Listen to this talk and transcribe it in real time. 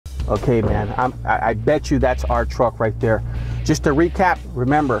Okay, man, I bet you that's our truck right there. Just to recap,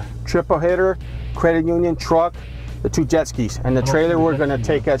 remember, triple hitter, credit union, truck, the 2 jet skis, and the trailer we're gonna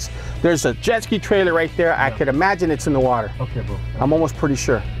take us. There's a jet ski trailer right there. I could imagine it's in the water. Okay, bro. I'm almost pretty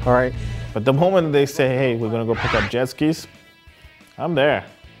sure, all right? But the moment they say, hey, we're gonna go pick up jet skis, I'm there.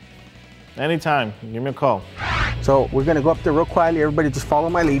 Anytime, give me a call. So we're gonna go up there real quietly. Everybody just follow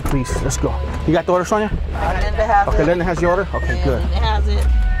my lead, please. Let's go. You got the order, Sonia? Lyndah has it. Okay, Lyndah has the order? Okay, Yeah, good. Lyndah has it.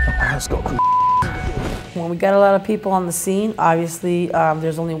 All right, let's go. When we got a lot of people on the scene, obviously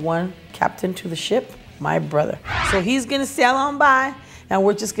there's only one captain to the ship, my brother. So he's gonna sail on by, and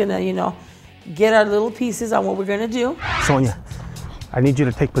we're just gonna, you know, get our little pieces on what we're gonna do. Sonia, I need you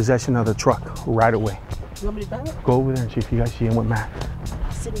to take possession of the truck right away. You want me to grab it? Go over there and see if you guys see him with Matt.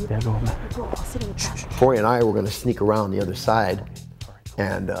 Yeah, go, Matt. I'll sit in the back. Froy and I were going to sneak around the other side,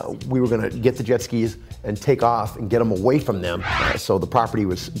 and we were going to get the jet skis and take off and get them away from them. So the property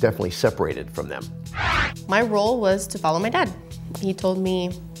was definitely separated from them. My role was to follow my dad. He told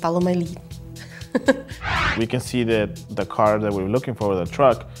me, follow my lead. We can see that the car that we were looking for, the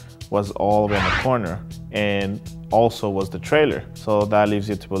truck, was all the way in the corner, and also was the trailer. So that leaves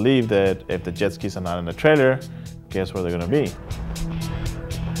you to believe that if the jet skis are not in the trailer, guess where they're gonna be?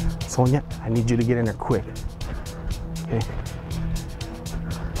 Sonia, I need you to get in there quick, okay?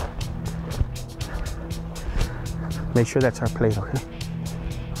 Make sure that's our plate, okay?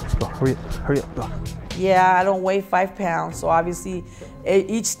 Let's go, hurry up, go. Yeah, I don't weigh 5 pounds, so obviously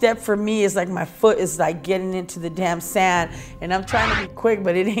each step for me is like my foot is like getting into the damn sand, and I'm trying to be quick,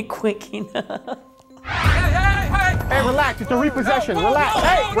 but it ain't quick enough. Hey, relax, it's a repossession, relax.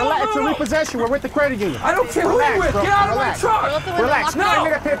 Hey, relax, it's a repossession, we're with the credit union. I don't care who you're with. Get out of my truck. Relax, give me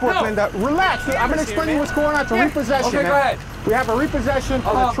that paperwork, Lyndah. Relax, I'm gonna explain to you what's going on. It's a repossession. Okay, go ahead. We have a repossession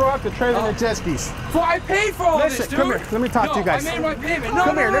of the truck, the trailer, and the jet skis. So I paid for all this, dude. Come here, let me talk to you guys. I made my payment.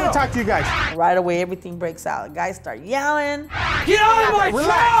 Come here, let me talk to you guys. Right away, everything breaks out. The guys start yelling. Get out of my truck!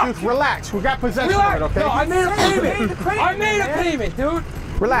 Relax, dude, relax. We got possession of it, okay? No, I made a payment. I made a payment, dude.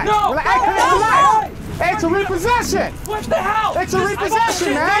 Relax. No, relax. Hey, relax. Hey, it's a repossession. What the hell? It's a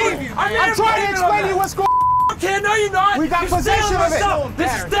repossession, man. I'm trying to explain to you what's going on. Okay, no, you're not. We got possession of it.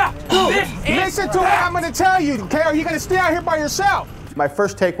 This is theft. Listen to what I'm going to tell you, okay? Or you're going to stay out here by yourself. My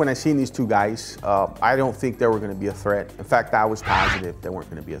first take when I seen these two guys, I don't think they were going to be a threat. In fact, I was positive they weren't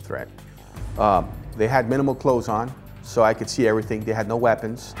going to be a threat. They had minimal clothes on, so I could see everything. They had no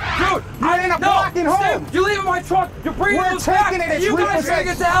weapons. Dude, you're in a blocking home. You're leaving my truck. You're bringing those back. We're taking it. It's you guys gotta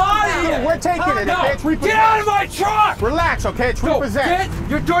get the hell out of here. We're taking it. No. It's repossessed. Get out of my truck. Relax, okay? It's repossessed. Get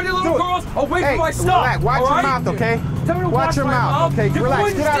your dirty little girls away from my stuff. Relax. Watch your mouth, okay? Tell me to watch your mouth. Okay,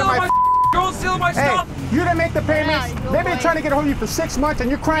 relax. Get out of my girls stealing my stuff. You didn't make the payments. They've been trying to get a hold of you for 6 months, and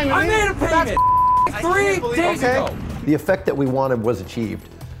you're crying to me. I made a payment 3 days ago. The effect that we wanted was achieved.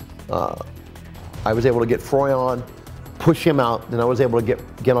 I was able to get Froy on, push him out, then I was able to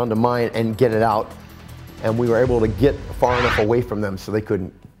get onto mine and get it out, and we were able to get far enough away from them so they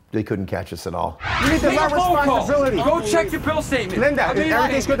couldn't catch us at all. You need to learn responsibility. Go check your bill statement. Lyndah,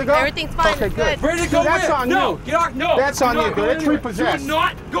 everything's good to go? Everything's fine. Okay, good. Ready to go? That's in? on no, you. Get out. No, that's on you, dude. It's repossessed. You're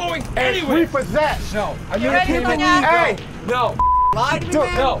not going anywhere. It's repossessed. No. Are you ready to go now? Hey. No. Lie to me,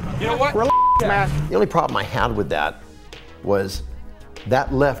 man. No. You know what? Relax, man. The only problem I had with that was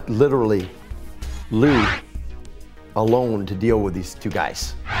that left literally Lou alone to deal with these two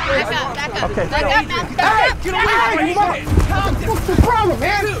guys. Back up. Okay. Back up, man. Hey, what's the problem,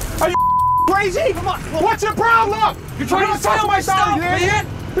 man? Are you crazy? Come on. What's your problem? You're trying to steal my stuff, man.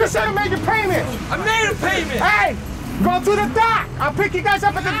 You should have made your payment. I made a payment. Hey, go to the dock. I'll pick you guys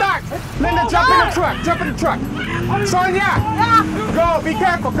up at the dock. Lyndah, jump in the truck. Jump in the truck. Sonia, go. Be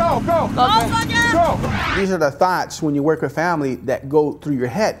careful. Go. Go. These are the thoughts when you work with family that go through your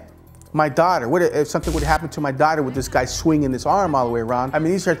head. My daughter, what if something would happen to my daughter with this guy swinging his arm all the way around? I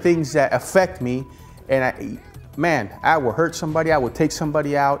mean, these are things that affect me, and I will hurt somebody, I will take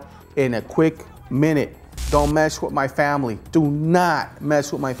somebody out in a quick minute. Don't mess with my family. Do not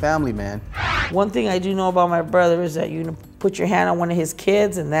mess with my family, man. One thing I do know about my brother is that you put your hand on one of his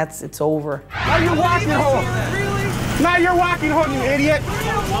kids and it's over. Now you're walking home. Now you're walking home, you idiot.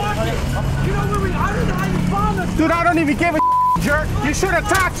 Dude, I don't even give a jerk. You should have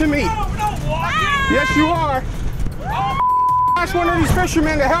talked to me. Yes, you are. Ask one of these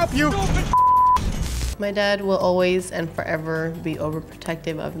fishermen to help you. My dad will always and forever be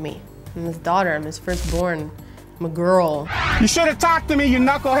overprotective of me. I'm his daughter. I'm his firstborn. I'm a girl. You should have talked to me, you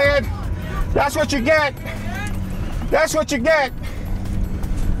knucklehead. That's what you get. That's what you get.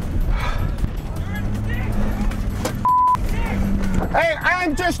 Hey,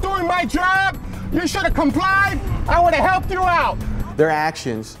 I'm just doing my job. You should have complied. I would have helped you out. Their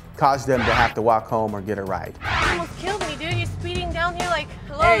actions cause them to have to walk home or get a ride. You almost killed me, dude. You're speeding down here like,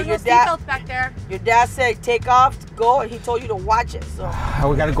 hello, Hey, there's no seatbelts back there. Your dad said take off, go, and he told you to watch it. So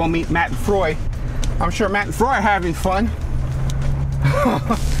We gotta go meet Matt and Froy. I'm sure Matt and Froy are having fun.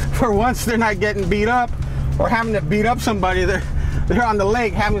 For once, they're not getting beat up or having to beat up somebody. They're on the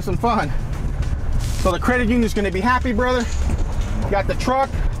lake having some fun. So the credit union's gonna be happy, brother. Got the truck,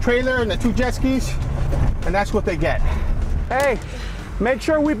 trailer, and the 2 jet skis, and that's what they get. Hey, make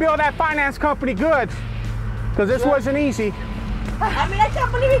sure we build that finance company good, because this wasn't easy. I mean, I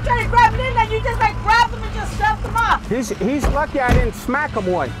can't believe you tried to grab Lyndah and you just like grabbed him and just shoved him off. He's lucky I didn't smack him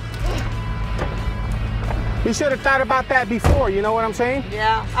one. He should have thought about that before, you know what I'm saying?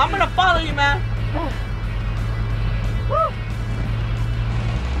 Yeah, I'm gonna follow you, man.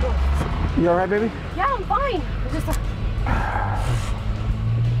 You all right, baby? Yeah, I'm fine. It's just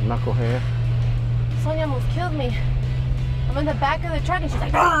Knucklehead. Sonia almost killed me. I'm in the back of the truck and she's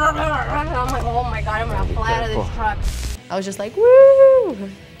like, I'm like, oh my God, I'm gonna fly out of this truck. I was just like, woo!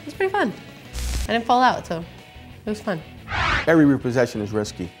 It was pretty fun. I didn't fall out, so it was fun. Every repossession is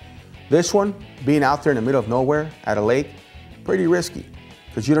risky. This one, being out there in the middle of nowhere at a lake, pretty risky.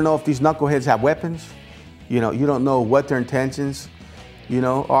 Because you don't know if these knuckleheads have weapons. You know, you don't know what their intentions,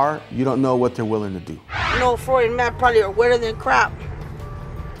 are. You don't know what they're willing to do. Froy and Matt probably are wetter than crap.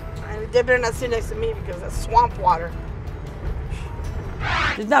 And they better not sit next to me because that's swamp water.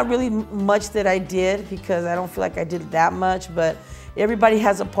 There's not really much that I did because I don't feel like I did that much, but everybody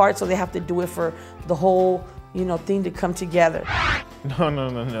has a part, so they have to do it for the whole, thing to come together.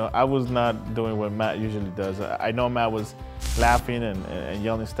 No. I was not doing what Matt usually does. I know Matt was laughing and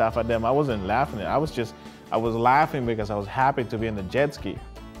yelling stuff at them. I wasn't laughing. I was laughing because I was happy to be in the jet ski.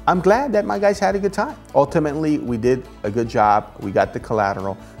 I'm glad that my guys had a good time. Ultimately, we did a good job. We got the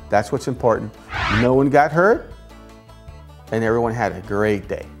collateral. That's what's important. No one got hurt, and everyone had a great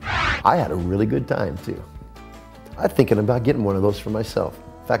day. I had a really good time too. I'm thinking about getting one of those for myself.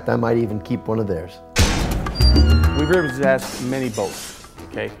 In fact, I might even keep one of theirs. We've repossessed many boats,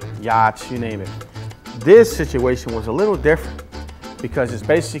 okay? Yachts, you name it. This situation was a little different because it's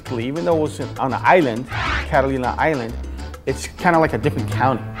basically, even though it was on an island, Catalina Island, it's kind of like a different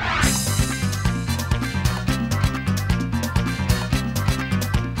county.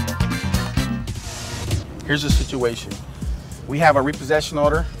 Here's the situation. We have a repossession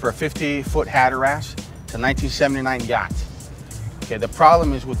order for a 50-foot Hatteras. It's a 1979 yacht. Okay, the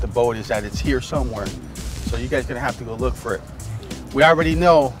problem is with the boat is that it's here somewhere. So you guys are gonna have to go look for it. We already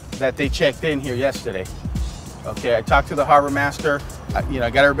know that they checked in here yesterday. Okay, I talked to the harbor master. I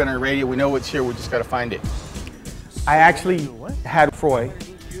got everybody on the radio. We know it's here. We just gotta find it. I actually had Froy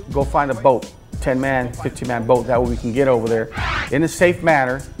go find a boat, 10-man, 15-man boat. That way we can get over there in a safe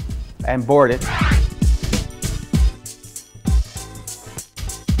manner and board it.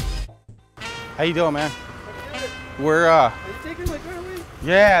 How you doing, man? We're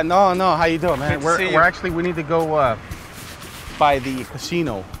yeah, no. How you doing, man? We need to go by the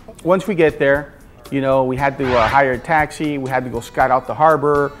casino. Once we get there, we had to hire a taxi. We had to go scout out the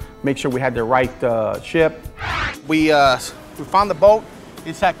harbor, make sure we had the right ship. We found the boat.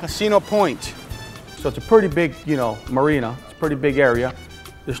 It's at Casino Point, so it's a pretty big, marina. It's a pretty big area.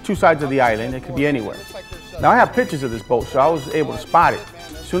 There's 2 sides of the island. It could be anywhere. Now I have pictures of this boat, so I was able to spot it.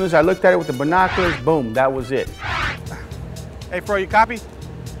 As soon as I looked at it with the binoculars, boom, that was it. Hey, Froy, you copy?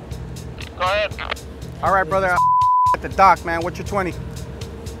 Go ahead. All right, brother. At the dock, man. What's your 20? Be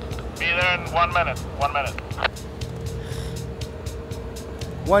there in 1 minute. 1 minute.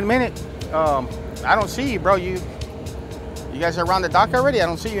 1 minute? I don't see you, bro. You guys are around the dock already? I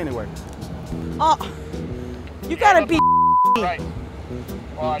don't see you anywhere. Oh, you gotta be Right.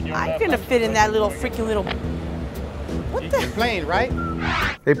 I'm gonna fit in that little freaking little. What the? You're playing, right?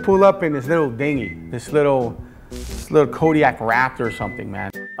 They pull up in this little dinghy, this little Kodiak Raptor or something,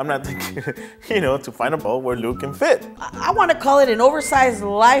 man. I'm not thinking, to find a boat where Luke can fit. I want to call it an oversized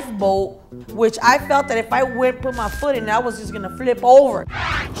lifeboat, which I felt that if I put my foot in, I was just gonna flip over.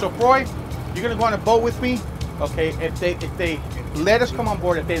 So, Froy, you're gonna go on a boat with me, okay? If they let us come on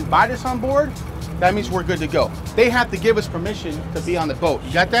board, if they invite us on board, that means we're good to go. They have to give us permission to be on the boat.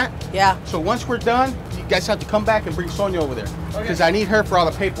 You got that? Yeah. So once we're done, you guys have to come back and bring Sonia over there, because I need her for all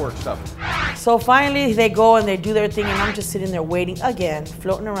the paperwork stuff. So finally, they go and they do their thing, and I'm just sitting there waiting again,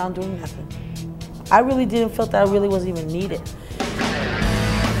 floating around doing nothing. I really didn't feel that I really wasn't even needed.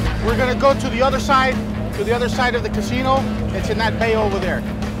 We're gonna go to the other side of the casino. It's in that bay over there.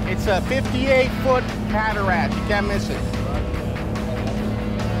 It's a 58-foot Hatteras. You can't miss it.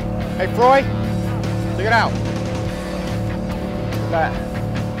 Hey, Froy, check it out. That.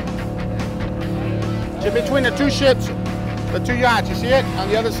 It's in between the 2 ships. The 2 yachts, you see it on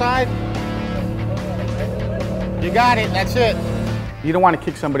the other side? You got it, that's it. You don't want to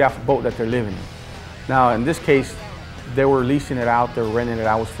kick somebody off a boat that they're living in. Now, in this case, they were leasing it out, they were renting it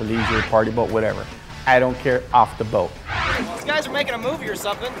out, was for leisure, party boat, whatever. I don't care, off the boat. These guys are making a movie or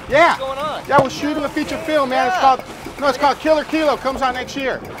something. Yeah. What's going on? Yeah, we're shooting a feature film, man. Yeah. It's called Killer Kilo. Comes out next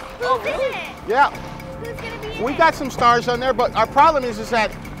year. Oh, really? Yeah. Who's gonna be in We it? got some stars on there, but our problem is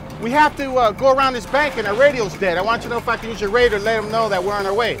that we have to go around this bank and our radio's dead. I want you to know if I can use your radio to let them know that we're on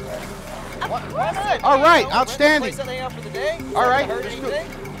our way. Why not? All right, Rent outstanding. the place and hang out for the day? All right, Hurt let's do it.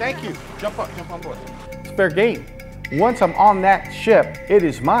 anything? Thank you. Jump on board. It's fair game. Once I'm on that ship, it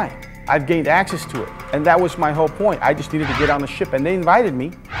is mine. I've gained access to it. And that was my whole point. I just needed to get on the ship and they invited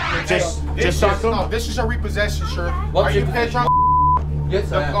me. This is a repossession, sir. Are you Pedro?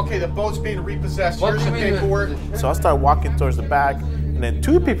 Yes, I am. Okay, the boat's being repossessed. What Here's do the you mean? paperwork. So I start walking towards the back, and then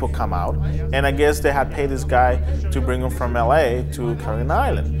 2 people come out, and I guess they had paid this guy to bring him from LA to Carolina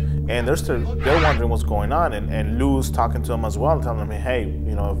Island. And they're wondering what's going on, and Lou's talking to them as well, telling them, hey,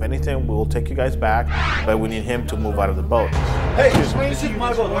 you know, if anything, we'll take you guys back, but we need him to move out of the boat. Hey, this is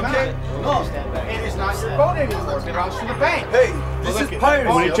my boat, okay? No. It is not your boat anymore. It belongs to the bank. Hey, this is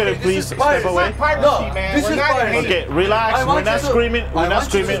piracy. Would you okay? please This is step away? It's not piracy, No, man. this We're is not piracy. Okay, relax. I We're want not you to- screaming. I We're not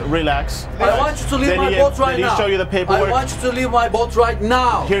want you to- screaming. Relax. I want you to leave my boat right Did now. he show you the paperwork? I want you to leave my boat right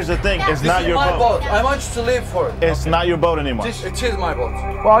now. Here's the thing. It's This not is your my boat. boat. I want you to leave for it. It's not your boat anymore. It is my boat.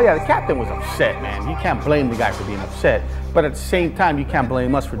 Well, yeah, the captain was upset, man. You can't blame the guy for being upset. But at the same time, you can't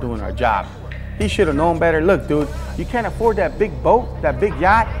blame us for doing our job. He should have known better. Look, dude, you can't afford that big boat, that big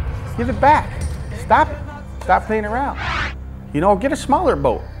yacht. Give it back. Stop it. Stop playing around. You know, get a smaller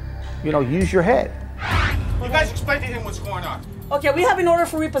boat. You know, use your head. You guys explain to him what's going on. Okay, we have an order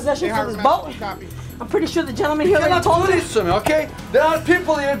for repossession for this boat. Copy. I'm pretty sure the gentleman You here already cannot told do me. this to me, okay? There are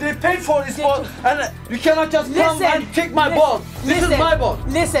people here, they pay for this boat, and you cannot just come and take my boat. This is my boat.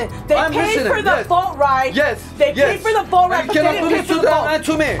 Listen, they I'm paid listening, for the yes. boat ride. Yes, They yes. paid for the boat ride, And but you they cannot didn't do pay this for to the them boat. and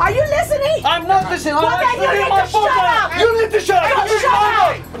to me. Are you listening? I'm not listening. Well, I then want you you to leave need my to boat shut right up. now. You need to shut up. Hey, This is shut my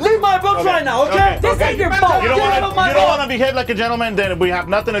up. boat. Leave my boat right now, okay? This ain't your boat. You don't Get out of my want boat. to behave like a gentleman, then we have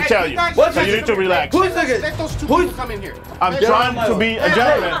nothing to tell you. What's So this? you need to relax. Who's the Let those 2 Who's- people come in here. I'm trying to be a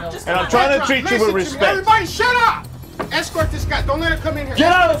gentleman, and I'm trying to treat you with respect. Everybody, shut up! Escort this guy. Don't let him come in here.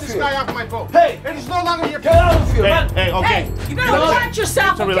 Get out Escort of this here. guy off my boat. Hey. It is no longer your Get out of here, man. Hey, okay. Hey, you gotta watch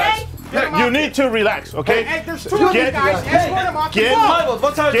yourself, To relax. okay? You need to relax, okay? Hey, there's 2 of you Get- guys. Escort him off the Get, boat. My boat.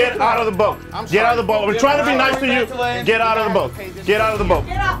 What are you get talking out about? of the boat. I'm Get out of the sorry. boat. We're trying to be nice to you. Get out of the boat. Get out of the boat.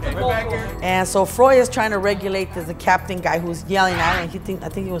 Get off the boat. And so Froy is trying to regulate the captain guy who's yelling at him. I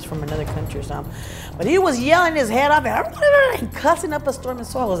think he was from another country or something. But he was yelling his head off and cussing up a storm, and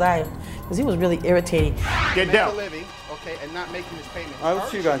so was I, because he was really irritating. Get Make a down. living, okay, and not making his payment. I will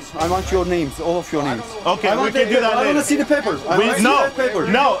see you guys. I want your names, all of your names. Okay, we can do that I want later. to see the papers. I want to see No, the papers.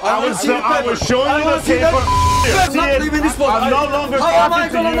 no, I was showing you the paper. I'm See not it? leaving this boat. I'm no longer How am I talking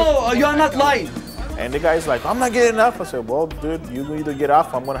to gonna you. know? You are not lying. And the guy's like, I'm not getting off. I said, well, dude, you either get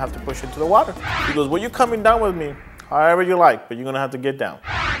off or I'm going to have to push into the water. He goes, well, you're coming down with me however you like, but you're going to have to get down.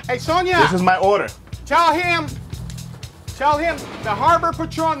 Hey, Sonia. This is my order. Tell him the harbor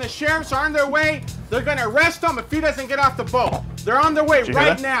patrol and the sheriffs are on their way. They're gonna arrest him if he doesn't get off the boat. They're on their way Did you hear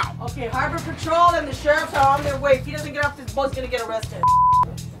right that? now. Okay, Harbor Patrol and the sheriffs are on their way. If he doesn't get off this boat, he's gonna get arrested.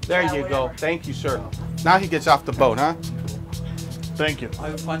 There you go. Thank you, sir. Now he gets off the boat, huh? Thank you. I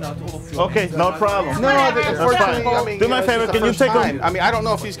will find out all of you. Okay, no problem. No, unfortunately, fine. I mean, Do me a it's favor, the can you first take time. a... I mean, I don't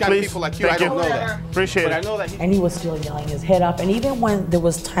know if he's got Please. people like you. Thank I don't know that. Appreciate But it. I know that he. And he was still yelling his head up. And even when there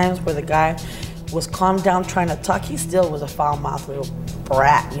was times where the guy was calmed down trying to talk, he still was a foul-mouthed little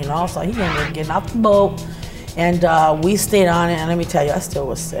brat, you know? So he ended up getting off the boat. And we stayed on it, and let me tell you, I still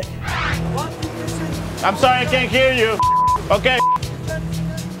was sick. I'm sorry, I can't hear you. Okay.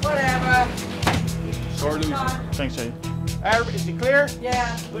 Whatever. Sore loser. Thanks, Jay. Is he clear?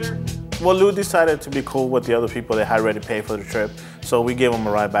 Yeah. Clear. Well, Lou decided to be cool with the other people that had already paid for the trip, so we gave them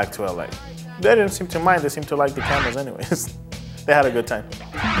a ride back to LA. They didn't seem to mind. They seemed to like the cameras anyways. They had a good time.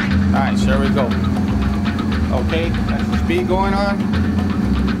 All right, here we go. Okay, that's the speed going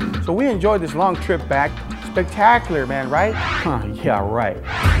on. So we enjoyed this long trip back. Spectacular, man, right? Huh, yeah, right.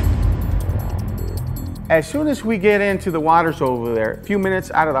 As soon as we get into the waters over there, a few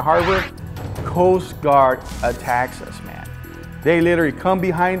minutes out of the harbor, Coast Guard attacks us, man. They literally come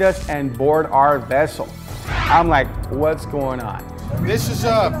behind us and board our vessel. I'm like, what's going on? This is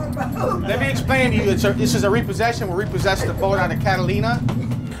let me explain to you. This is a repossession. We repossessed the boat out of Catalina.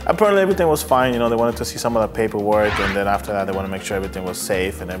 Apparently everything was fine, you know, they wanted to see some of the paperwork, and then after that they wanted to make sure everything was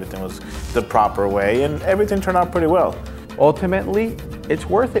safe and everything was the proper way, and everything turned out pretty well. Ultimately, it's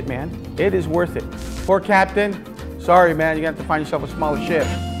worth it, man. It is worth it. Poor captain, Sorry, man, you're gonna have to find yourself a smaller ship.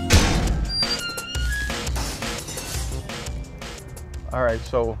 All right,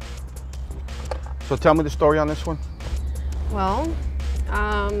 so tell me the story on this one. Well,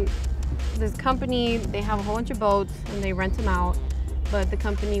 this company, they have a whole bunch of boats and they rent them out, but the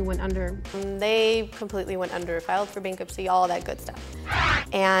company went under. They completely went under, filed for bankruptcy, all that good stuff.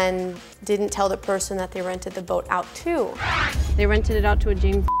 And didn't tell the person that they rented the boat out to. They rented it out to a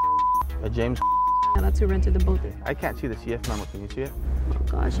James. A James. Yeah, that's who rented the boat. I can't see the CF memo, can you see it? Oh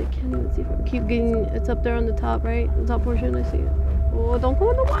gosh, I can't even see. Keep getting, it's up there on the top, right? The top portion, I see it. Oh, don't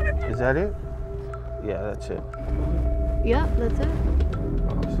go in the water. Is that it? Yeah, that's it. Yeah, that's it.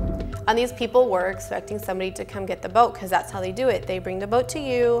 And these people were expecting somebody to come get the boat because that's how they do it. They bring the boat to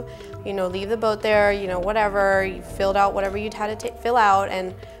you, you know, leave the boat there, you know, whatever. You filled out whatever you'd had to fill out,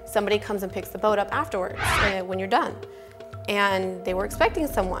 and somebody comes and picks the boat up afterwards when you're done. And they were expecting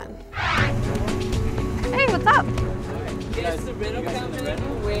someone. Hey, what's up? Is the rental company?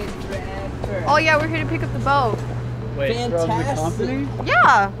 Wait forever. Oh yeah, we're here to pick up the boat. Wait, fantastic. From the company?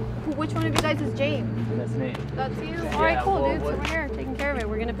 Yeah. Which one of you guys is James? That's me. That's you? All right, cool, dude. So we're here taking care of it.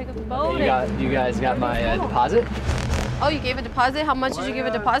 We're gonna pick up the boat. You guys got my deposit? Oh, you gave a deposit? How much did you give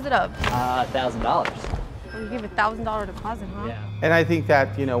a deposit of? $1,000. Oh, you gave a $1,000 deposit, huh? Yeah. And I think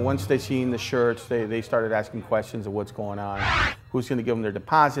that, you know, once they seen the shirts, they started asking questions of what's going on, who's going to give them their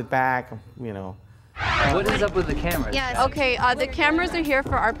deposit back, you know. What is up with the cameras? Yeah, okay, the cameras are here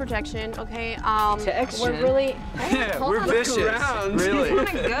for our protection, okay? Protection? We're really... Yeah, we're vicious. Really.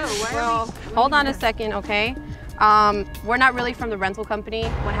 Well, hold on a second, okay? We're not really from the rental company.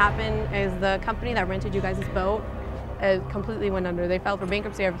 What happened is the company that rented you guys' boat completely went under. They filed for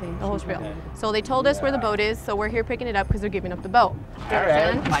bankruptcy, everything, the whole spiel. So they told us where the boat is, so we're here picking it up because they're giving up the boat. All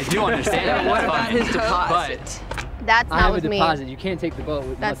right. I do understand. What about his deposit? That's not with me. I have a deposit. You can't take the boat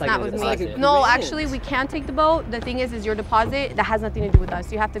That's unless I not get a with me. deposit. No, actually, we can take the boat. The thing is your deposit, that has nothing to do with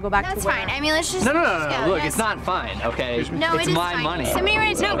us. You have to go back That's to where... fine. I mean, let's just... No. Yeah, Look, it's not fine, okay? No, it's it is my fine. money. Send me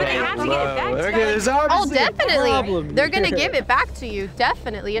right now, but I have to get it back to you. There's Oh, obviously definitely. a problem. They're going to give it back to you,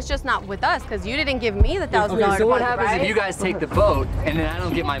 definitely. It's just not with us because you didn't give me the $1,000 Okay, so what deposit, happens right? if you guys take the boat and then I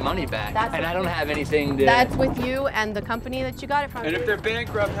don't get my money back and I don't have anything to... That's with you and the company that you got it from. And if they're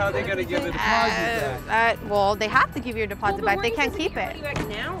bankrupt, how are they going to give a deposit back? Well, they have to give you your deposit back. They can't keep it.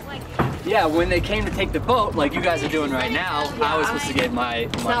 Yeah, when they came to take the boat, like you guys are doing right now, I was supposed to get my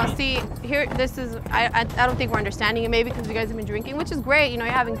money. No, see, here, this is, I don't think we're understanding it, maybe because you guys have been drinking, which is great, you know,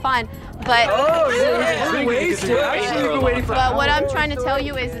 you're having fun, but... Oh, yeah, we're wasted. Actually, we've been waiting for... But what I'm trying to tell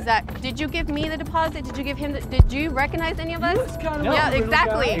you is that, did you give me the deposit? Did you give him, did you recognize any of us? No, yeah,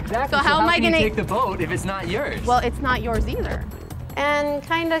 exactly. So how am I can gonna... you take the boat if it's not yours? Well, it's not yours either. And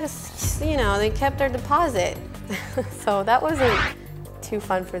kind of, you know, they kept their deposit. So that wasn't too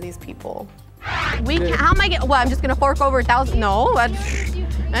fun for these people. We can, how am I get? Well, I'm just gonna fork over $1,000. No.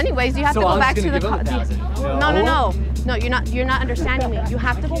 Anyways, you have to go back to the. No, you're not understanding me. You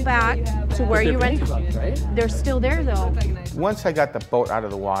have to go back to where you rented. They're still there though. Once I got the boat out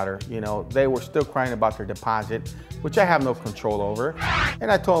of the water, you know, they were still crying about their deposit, which I have no control over. And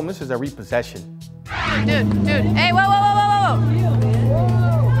I told them this is a repossession. Dude, hey, whoa.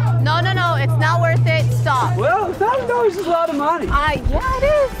 No, it's not worth it. Stop. Well, $1,000 is a lot of money. Yeah, it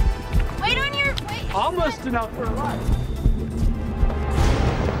is. Wait on your... Wait. Almost enough for a life.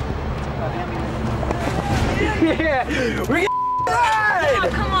 Yeah, we get right. Oh,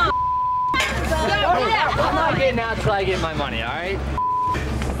 come on. I'm not getting out until I get my money, all right?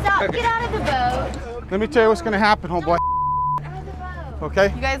 Stop. Get out of the boat. Let me tell you what's gonna happen, homeboy. Out of the boat.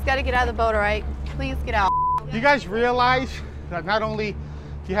 Okay? You guys got to get out of the boat, all right? Please get out. You guys realize that not only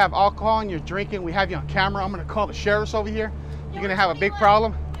if you have alcohol and you're drinking, we have you on camera. I'm gonna call the sheriffs over here. You're gonna have a big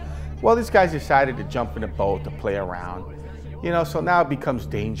problem. Well, these guys decided to jump in the boat to play around. You know, so now it becomes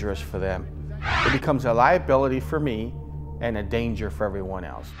dangerous for them. It becomes a liability for me and a danger for everyone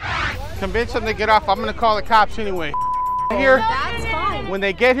else. Convince them to get off. I'm gonna call the cops anyway. Here, That's fine. when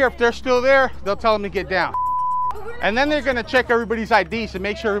they get here, if they're still there, they'll tell them to get down. And then they're gonna check everybody's IDs to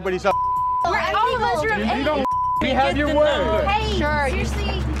make sure everybody's up. We're all You don't. We have your word. Hey, Sure,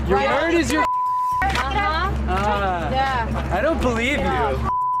 seriously. Your word is your... Yeah. I don't believe you.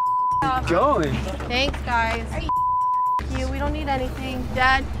 Keep going. Thanks, guys. You. We don't need anything.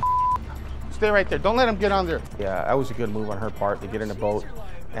 Dad. Stay right there. Don't let them get on there. Yeah, that was a good move on her part to get in the boat,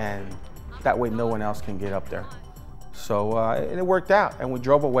 and that way no one else can get up there. So and it worked out, and we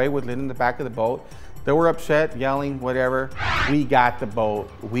drove away with Lyndah in the back of the boat. They were upset, yelling, whatever. We got the boat.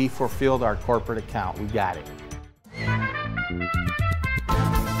 We fulfilled our corporate account. We got it.